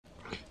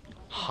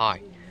Hi,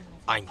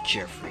 I'm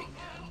Jeffrey,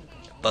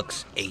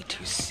 Bugs A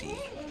to C.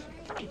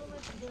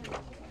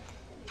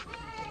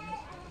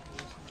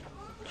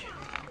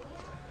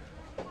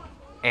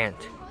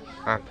 Ant,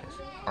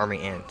 Army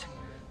Ant,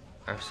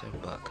 Arson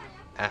Bug,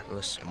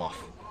 Atlas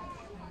Moth,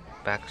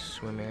 Back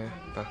Swimmer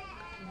Bug,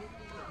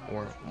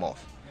 or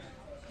Moth,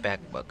 Bag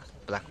Bug,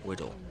 Black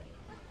Widow,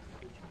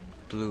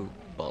 Blue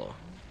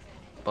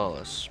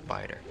Balla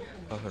Spider,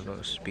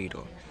 Buffalo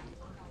Beetle,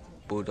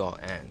 Bulldog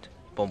Ant,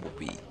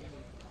 Bumblebee,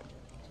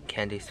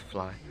 Candice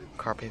Fly,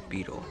 Carpet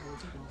Beetle,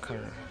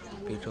 Color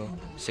Beetle,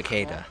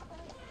 Cicada,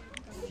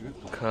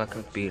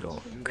 Calico Beetle,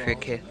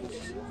 Cricket,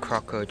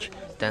 Cockroach,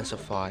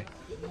 Dancerfly,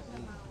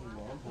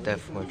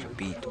 Deathwatch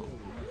Beetle,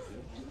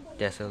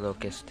 Desert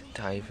Locust,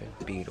 Typhon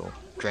Beetle,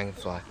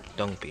 Dragonfly,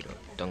 Dung Beetle,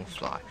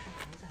 Dungfly,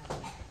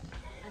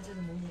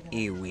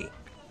 Ewe,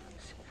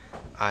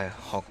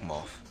 Hawk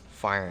Moth,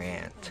 Fire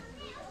Ant,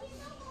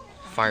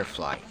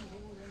 Firefly,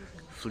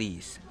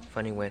 Fleas,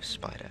 Funny Web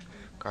Spider,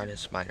 Garden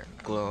Spider,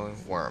 Glowing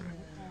Worm,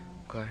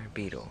 Glowing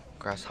Beetle,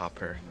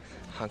 Grasshopper,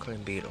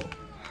 Hunkling Beetle,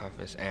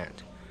 Harvest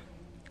Ant,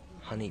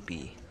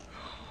 Honeybee,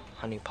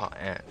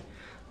 Honeypot Ant,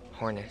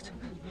 Hornet,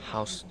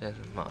 House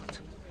Desert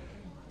Moth,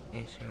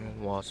 Asian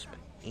Wasp,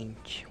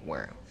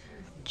 Inchworm,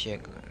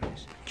 Jiggler,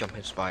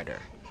 Jumping Spider,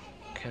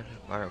 Cat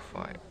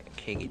Butterfly,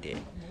 Katydid,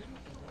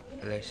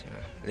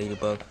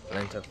 Ladybug,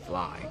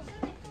 Lanternfly,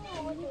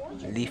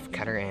 Leaf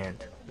Cutter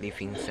Ant,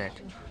 Leaf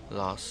Insect,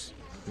 Lost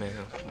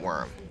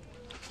Worm,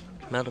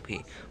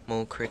 Millipede,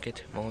 Mole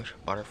Cricket, Mole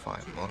Butterfly,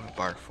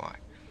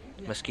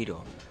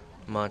 Mosquito,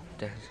 Mud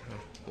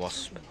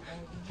Wasp,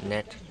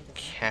 Net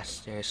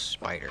Caster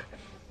Spider,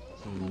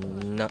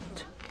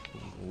 Nut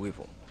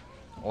Weevil,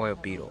 Oil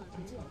Beetle,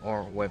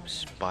 or Web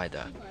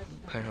Spider,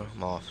 Pearl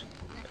Moth,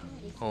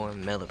 or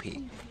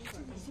Millipede,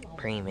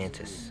 Praying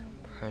Mantis,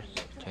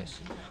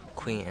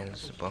 Queen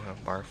and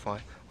Butterfly,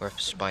 Web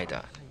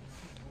Spider,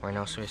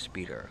 Rhinoceros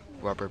Beetle,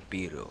 Rubber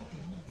Beetle,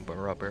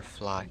 Rubber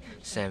Fly,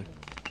 Sand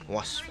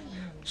Wasp,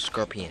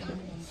 Scorpion,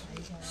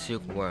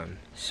 Silkworm,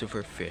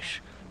 Silverfish,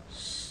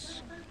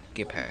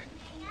 Skipper,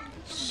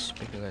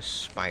 Spindler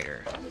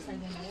Spider,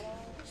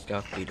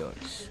 Stuck Beetle,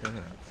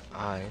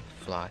 Eye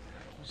Fly,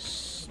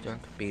 Stuck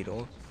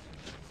Beetle,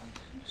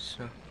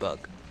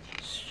 Bug,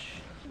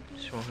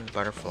 Swarming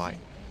Butterfly,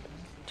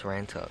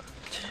 Tarantula,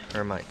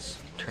 Termites,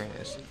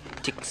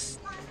 Ticks,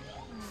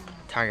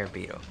 Tiger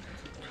Beetle,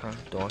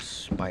 Door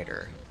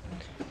Spider,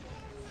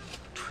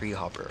 Tree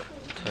Hopper,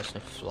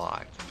 Tuscan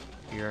Fly,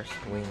 Earth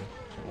Wing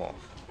Wolf,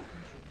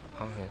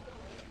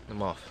 the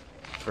Moth,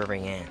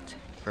 Verving Ant,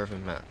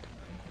 Verving Moth,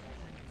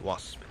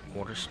 Wasp,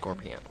 Water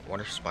Scorpion,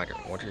 Water Spider,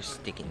 Water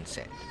Stick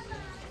Insect,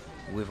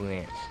 Weevil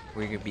Ant,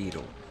 Rigger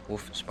Beetle,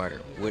 Wolf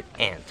Spider, Wood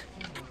Ant,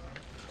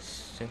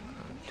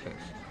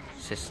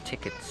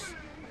 Tickets,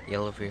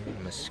 Yellow Fever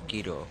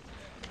Mosquito,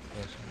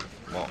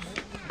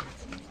 Moth,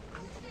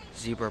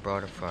 Zebra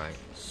Butterfly,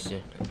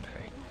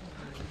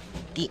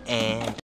 the end.